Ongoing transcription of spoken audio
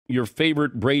your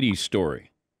favorite Brady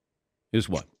story is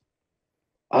what?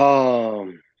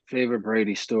 Favorite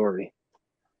Brady story.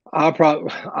 I'll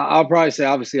probably say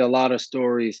obviously a lot of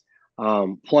stories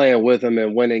playing with him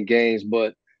and winning games,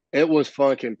 but it was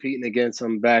fun competing against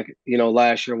him back,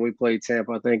 last year when we played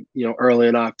Tampa, I think, early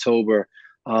in October.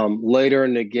 Later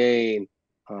in the game,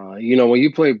 when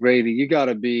you play Brady, you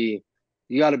gotta be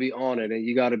on it and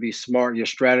you gotta be smart. Your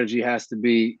strategy has to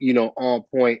be, on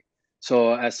point.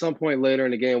 So at some point later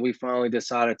in the game, we finally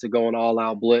decided to go an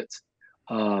all-out blitz.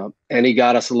 And he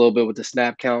got us a little bit with the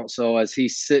snap count. So as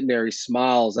he's sitting there, he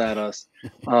smiles at us,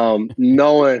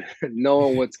 knowing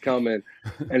knowing what's coming,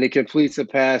 and he completes a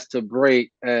pass to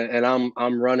break, and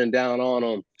I'm running down on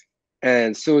him.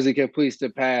 And as soon as he completes the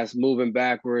pass, moving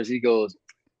backwards, he goes,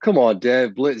 "Come on,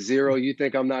 Dev, blitz zero. You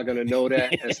think I'm not going to know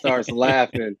that?" And starts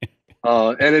laughing.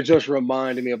 And it just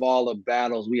reminded me of all the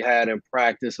battles we had in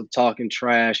practice of talking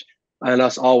trash and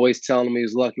us always telling him he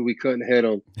was lucky we couldn't hit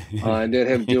him. And then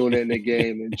him doing it in the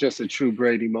game and just a true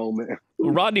Brady moment.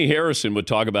 Well, Rodney Harrison would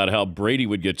talk about how Brady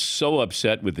would get so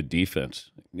upset with the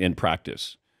defense in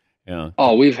practice. Yeah.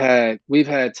 Oh, we've had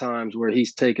times where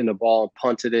he's taken the ball and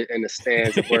punted it in the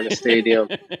stands if we're in the stadium,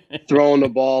 throwing the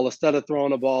ball instead of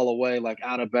throwing the ball away like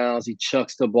out of bounds, he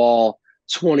chucks the ball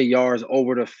 20 yards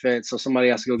over the fence, so somebody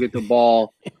has to go get the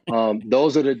ball.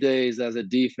 Those are the days as a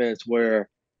defense where,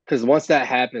 because once that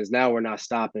happens, now we're not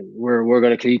stopping. We're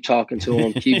going to keep talking to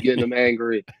them, keep getting them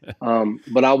angry.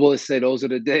 But I will say those are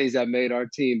the days that made our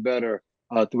team better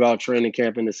throughout training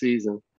camp in the season.